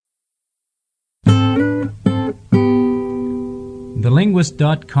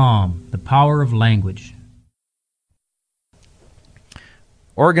TheLinguist.com, the power of language.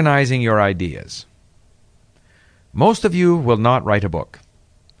 Organizing your ideas. Most of you will not write a book,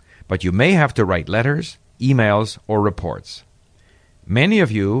 but you may have to write letters, emails, or reports. Many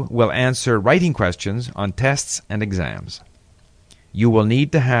of you will answer writing questions on tests and exams. You will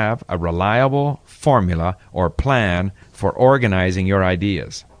need to have a reliable formula or plan for organizing your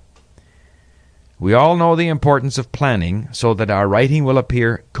ideas. We all know the importance of planning so that our writing will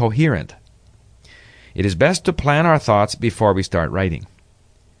appear coherent. It is best to plan our thoughts before we start writing.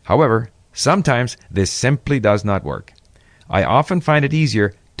 However, sometimes this simply does not work. I often find it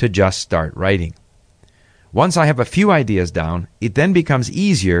easier to just start writing. Once I have a few ideas down, it then becomes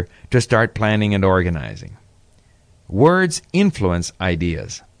easier to start planning and organizing. Words influence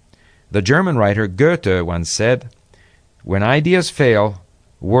ideas. The German writer Goethe once said, "When ideas fail,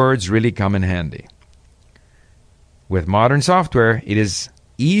 words really come in handy." With modern software, it is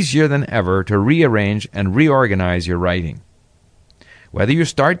easier than ever to rearrange and reorganize your writing. Whether you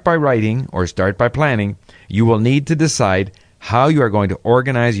start by writing or start by planning, you will need to decide how you are going to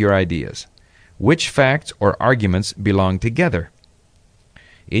organize your ideas. Which facts or arguments belong together?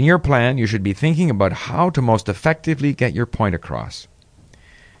 In your plan, you should be thinking about how to most effectively get your point across.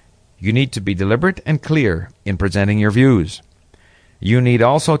 You need to be deliberate and clear in presenting your views. You need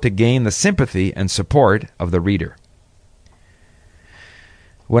also to gain the sympathy and support of the reader.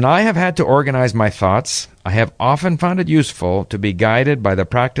 When I have had to organize my thoughts, I have often found it useful to be guided by the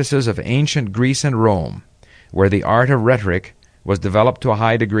practices of ancient Greece and Rome, where the art of rhetoric was developed to a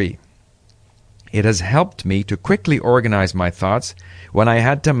high degree. It has helped me to quickly organize my thoughts when I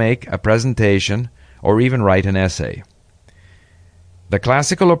had to make a presentation or even write an essay. The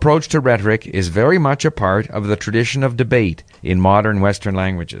classical approach to rhetoric is very much a part of the tradition of debate in modern Western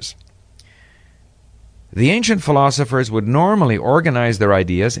languages. The ancient philosophers would normally organize their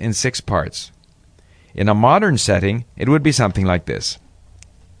ideas in 6 parts. In a modern setting, it would be something like this.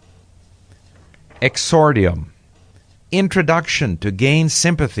 Exordium, introduction to gain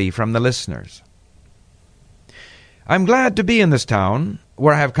sympathy from the listeners. I'm glad to be in this town,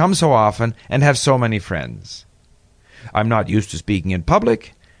 where I have come so often and have so many friends. I'm not used to speaking in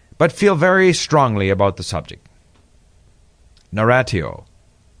public, but feel very strongly about the subject. Narratio,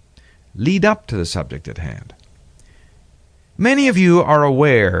 lead up to the subject at hand. Many of you are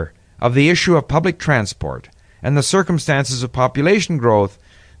aware of the issue of public transport and the circumstances of population growth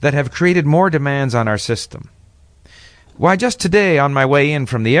that have created more demands on our system. Why, just today on my way in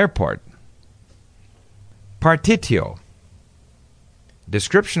from the airport. Partitio,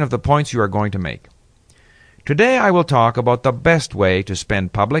 description of the points you are going to make. Today I will talk about the best way to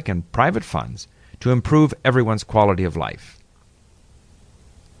spend public and private funds to improve everyone's quality of life.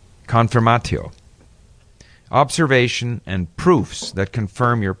 Confirmatio, observation and proofs that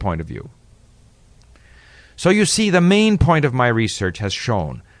confirm your point of view. So you see, the main point of my research has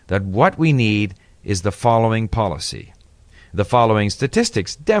shown that what we need is the following policy. The following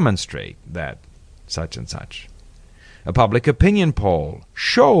statistics demonstrate that such and such. A public opinion poll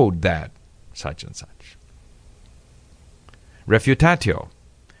showed that such and such. Refutatio,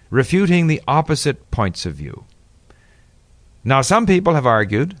 refuting the opposite points of view. Now, some people have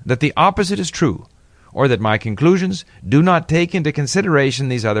argued that the opposite is true, or that my conclusions do not take into consideration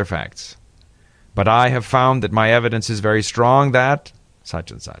these other facts. But I have found that my evidence is very strong that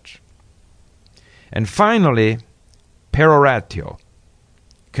such and such. And finally, peroratio,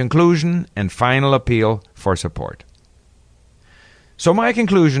 conclusion and final appeal for support. So my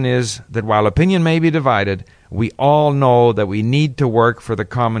conclusion is that while opinion may be divided, we all know that we need to work for the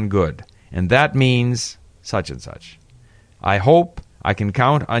common good, and that means such and such. I hope I can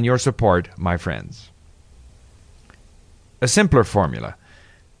count on your support, my friends. A simpler formula.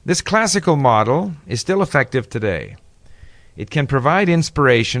 This classical model is still effective today. It can provide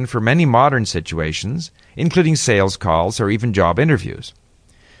inspiration for many modern situations, including sales calls or even job interviews.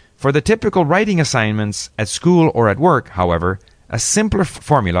 For the typical writing assignments at school or at work, however, a simpler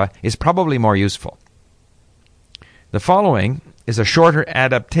formula is probably more useful. The following is a shorter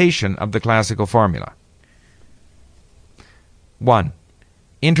adaptation of the classical formula. 1.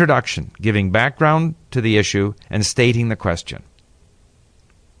 Introduction, giving background to the issue and stating the question.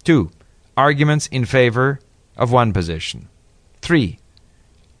 2. Arguments in favor of one position. 3.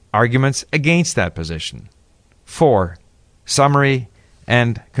 Arguments against that position. 4. Summary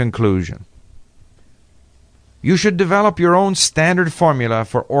and conclusion. You should develop your own standard formula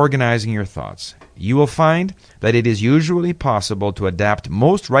for organizing your thoughts. You will find that it is usually possible to adapt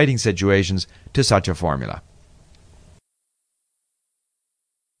most writing situations to such a formula.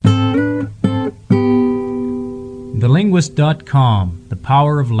 TheLinguist.com, The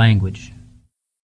Power of Language.